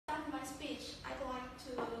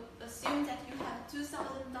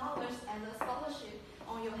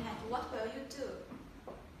what will you do?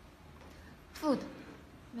 Food.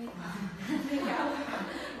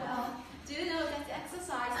 Well, do you know that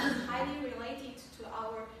exercise is highly related to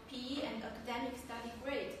our PE and academic study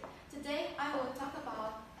grade? Today, I will talk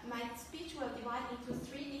about, my speech will divide into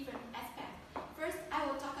 3 different aspects. First, I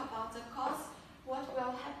will talk about the cause, what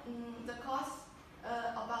will happen, the cause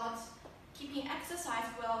about keeping exercise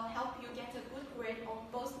will help you get a good grade on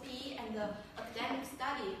both PE and the academic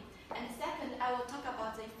study. And second, I will talk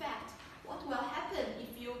about the effect. What will happen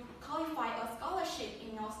if you qualify a scholarship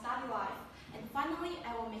in your study life? And finally,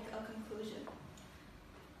 I will make a conclusion.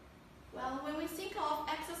 Well, when we think of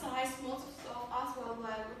exercise, most of us will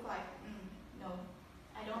look like, no,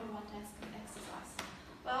 I don't want to exercise.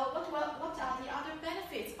 Well, what are the other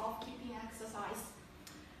benefits of keeping exercise?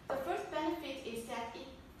 The first benefit is that it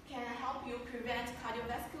can help you prevent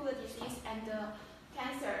cardiovascular disease and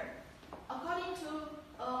cancer. According to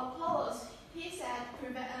Paulus, he said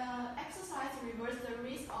exercise reverses the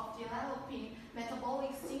risk of developing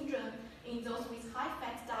metabolic syndrome in those with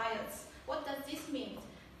high-fat diets. What does this mean?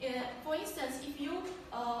 For instance, if you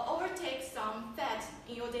overtake some fat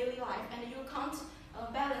in your daily life and you can't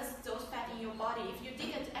balance those fat in your body, if you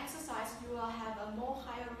didn't exercise, you will have a more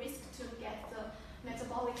higher risk to get the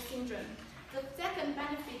metabolic syndrome. The second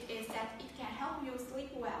benefit is that it can help you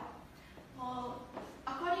sleep well.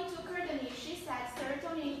 According to Courtney, she said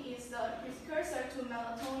serotonin is the precursor to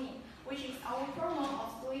melatonin, which is our hormone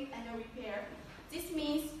of sleep and repair. This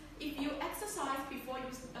means if you exercise before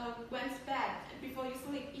you went to bed, before you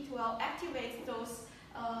sleep, it will activate those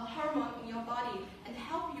hormones in your body and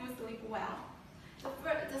help you sleep well.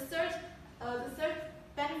 The third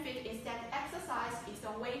benefit is that exercise is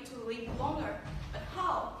a way to live longer. But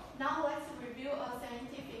how? Now let's review a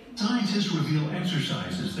scientific model. Scientists reveal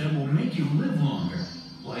exercises that will make you live longer.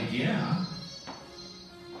 Like,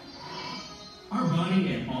 our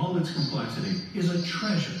body in all its complexity is a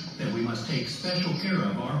treasure that we must take special care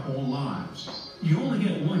of our whole lives. You only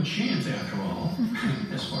get one chance after all,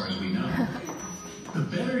 as far as we know. The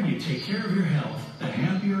better you take care of your health, the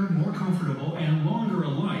happier, more comfortable, and longer a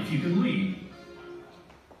life you can lead.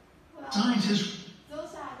 Well, Scientists...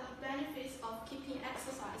 Those are the benefits of keeping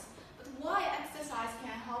exercise. But why exercise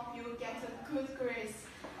can help you get a good grades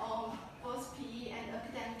on both PE and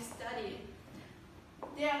academic study?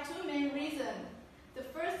 There are 2 main reasons. The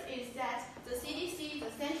first is that the CDC,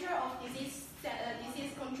 the Center of Disease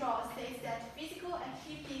Control, says that physical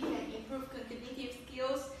activity can improve cognitive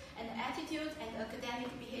skills and attitude and academic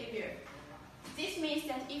behavior. This means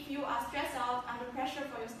that if you are stressed out under pressure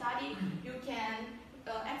for your study, you can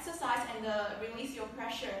exercise and release your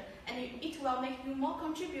pressure, and it will make you more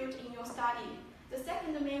contribute in your study. The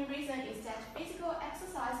second main reason is that physical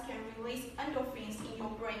exercise can release endorphins in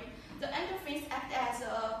your brain. The endorphins act as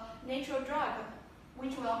a natural drug,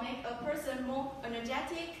 which will make a person more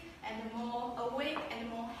energetic and more awake and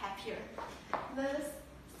more happier. The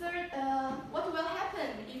third, what will happen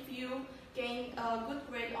if you gain a good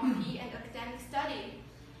grade on PE and academic study?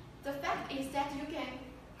 The fact is that you can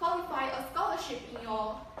qualify a scholarship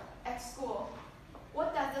at school.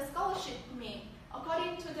 What does the scholarship mean?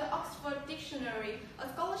 According to the Oxford Dictionary, a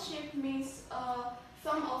scholarship means a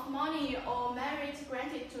sum of money or merit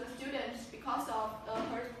granted to a student because of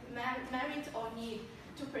her merit or need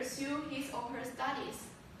to pursue his or her studies.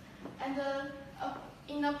 And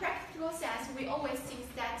in a practical sense, we always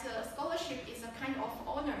think that scholarship is a kind of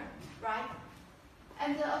honor, right?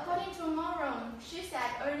 And according to Moron, she said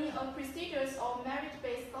earning a prestigious or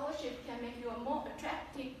merit-based scholarship can make you a more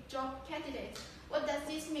attractive job candidate. What does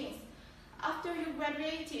this mean? After you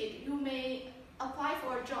graduated, you may apply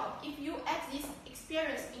for a job. If you add this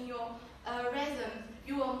experience in your resume,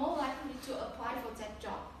 you are more likely to apply for that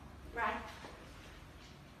job, right?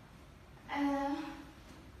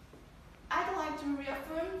 I'd like to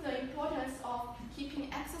reaffirm the importance of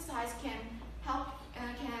keeping exercise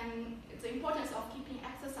the importance of keeping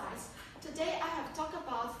exercise. Today I have talked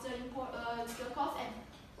about the cause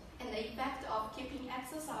and the effect of keeping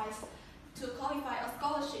exercise to qualify a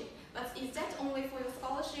scholarship. But is that only for your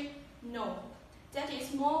scholarship? No. That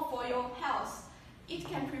is more for your health. It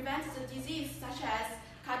can prevent the disease such as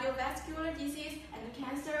cardiovascular disease and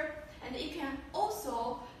cancer, and it can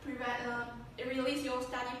also release your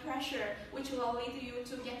study pressure, which will lead you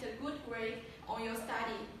to get a good grade on your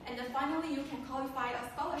study. And then finally, you can qualify a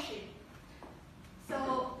scholarship.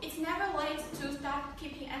 So it's never late to start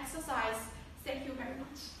keeping exercise. Thank you very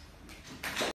much.